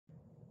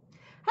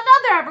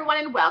there, everyone,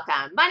 and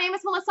welcome. My name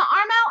is Melissa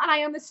Armo, and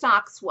I own the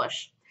stock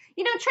Swoosh.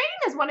 You know, trading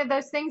is one of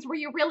those things where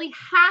you really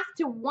have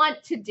to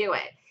want to do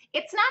it.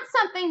 It's not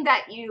something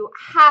that you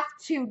have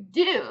to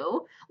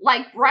do,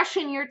 like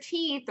brushing your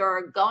teeth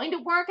or going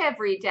to work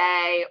every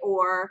day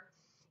or,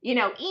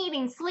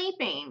 eating,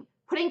 sleeping,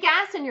 putting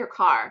gas in your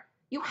car.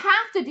 You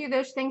have to do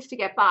those things to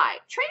get by.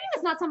 Trading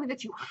is not something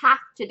that you have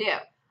to do,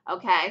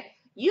 okay?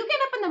 You get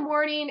up in the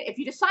morning, if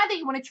you decide that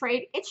you want to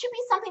trade, it should be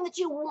something that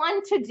you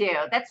want to do,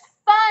 that's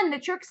fun,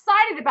 that you're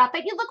excited about,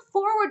 that you look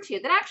forward to,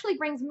 that actually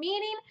brings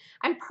meaning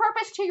and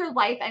purpose to your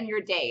life and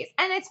your days.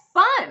 And it's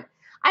fun.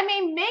 I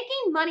mean,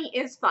 making money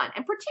is fun.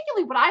 And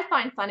particularly what I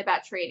find fun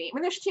about trading,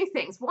 there's two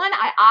things. One,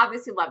 I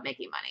obviously love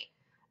making money.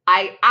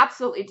 I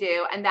absolutely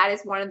do. And that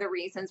is one of the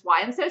reasons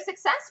why I'm so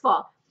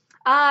successful.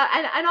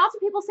 And often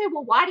people say,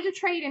 well, why do you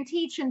trade and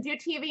teach and do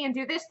TV and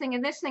do this thing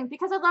and this thing?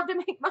 Because I love to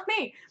make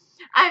money.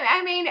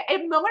 I mean,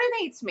 it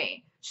motivates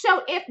me.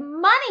 So if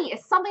money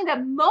is something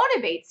that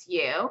motivates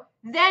you,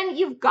 then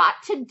you've got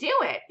to do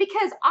it,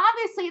 because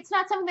obviously it's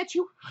not something that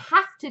you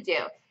have to do.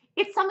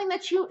 It's something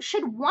that you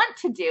should want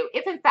to do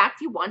if, in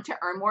fact, you want to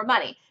earn more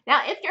money.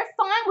 Now, if you're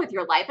fine with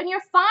your life and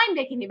you're fine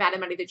making the amount of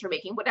money that you're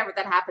making, whatever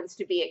that happens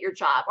to be at your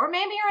job, or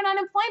maybe you're on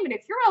unemployment,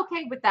 if you're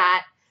okay with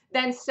that,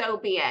 then so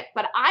be it.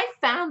 But I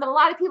found that a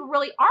lot of people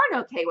really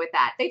aren't okay with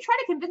that. They try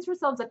to convince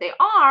themselves that they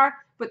are,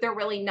 but they're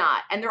really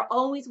not. And they're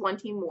always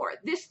wanting more,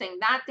 this thing,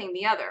 that thing,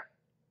 the other.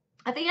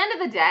 At the end of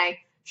the day,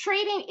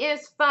 trading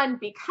is fun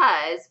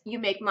because you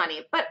make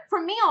money. But for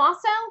me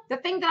also, the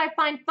thing that I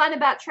find fun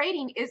about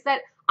trading is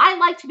that I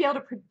like to be able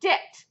to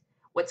predict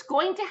what's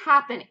going to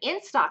happen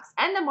in stocks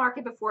and the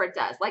market before it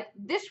does. Like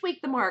this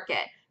week, the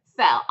market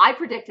fell. I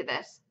predicted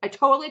this. I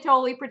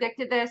totally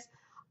predicted this.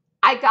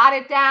 I got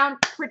it down,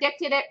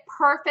 predicted it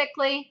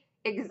perfectly,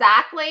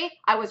 exactly.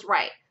 I was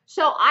right.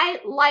 So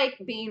I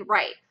like being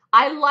right.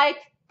 I like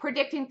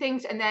predicting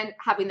things and then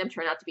having them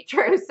turn out to be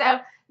true. So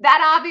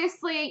that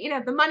obviously,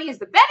 the money is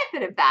the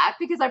benefit of that,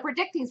 because I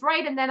predict things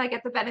right and then I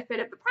get the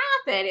benefit of the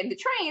profit in the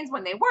trains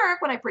when they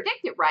work, when I predict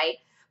it right.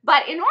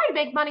 But in order to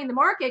make money in the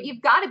market, you've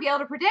got to be able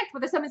to predict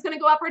whether something's going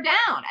to go up or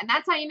down. And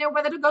that's how you know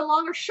whether to go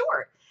long or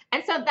short.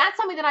 And so that's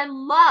something that I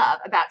love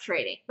about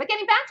trading. But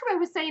getting back to what I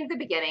was saying at the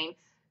beginning,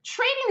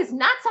 trading is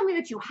not something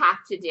that you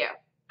have to do.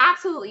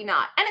 Absolutely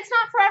not. And it's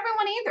not for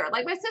everyone either.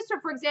 Like my sister,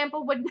 for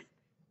example, would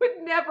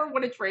never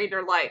want to trade in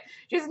her life.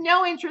 She has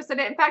no interest in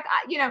it. In fact,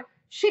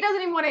 she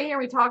doesn't even want to hear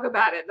me talk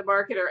about it in the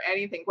market or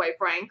anything, quite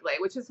frankly,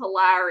 which is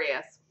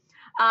hilarious.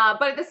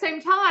 But at the same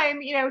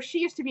time, she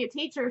used to be a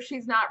teacher.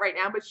 She's not right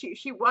now, but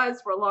she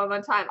was for a long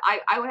time.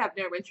 I would have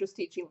no interest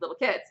teaching little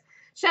kids.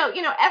 So,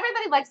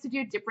 everybody likes to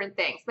do different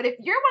things. But if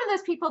you're one of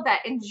those people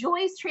that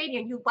enjoys trading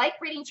and you like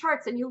reading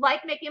charts and you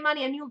like making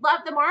money and you love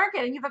the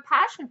market and you have a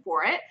passion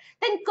for it,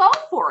 then go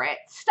for it.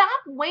 Stop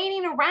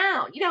waiting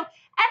around.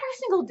 Every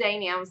single day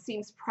now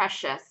seems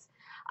precious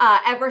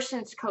ever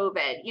since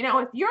COVID.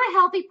 If you're a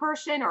healthy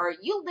person or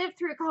you lived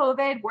through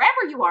COVID,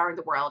 wherever you are in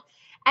the world,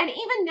 and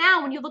even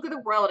now when you look at the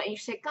world and you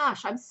say,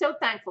 gosh, I'm so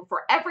thankful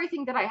for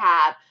everything that I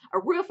have, a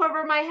roof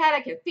over my head,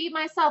 I can feed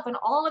myself and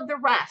all of the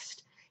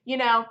rest,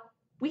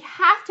 we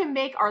have to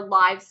make our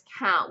lives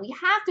count. We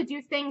have to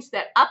do things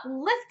that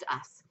uplift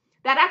us,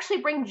 that actually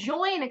bring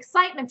joy and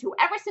excitement to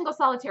every single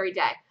solitary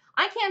day.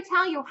 I can't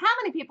tell you how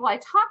many people I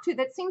talk to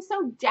that seem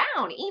so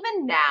down,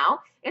 even now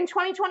in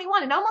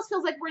 2021. It almost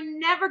feels like we're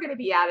never going to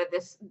be out of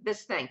this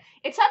thing.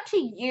 It's up to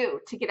you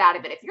to get out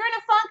of it. If you're in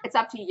a funk, it's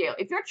up to you.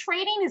 If your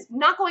trading is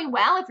not going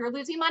well, if you're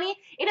losing money,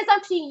 it is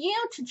up to you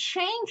to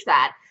change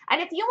that.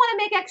 And if you want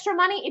to make extra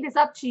money, it is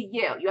up to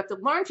you. You have to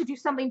learn to do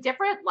something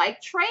different,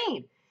 like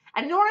trade.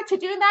 And in order to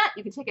do that,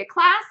 you can take a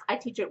class. I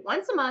teach it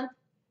once a month.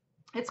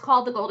 It's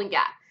called The Golden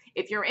Gap.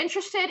 If you're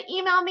interested,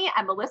 email me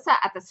at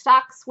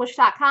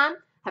melissa@thestockswoosh.com.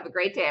 Have a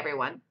great day,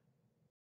 everyone.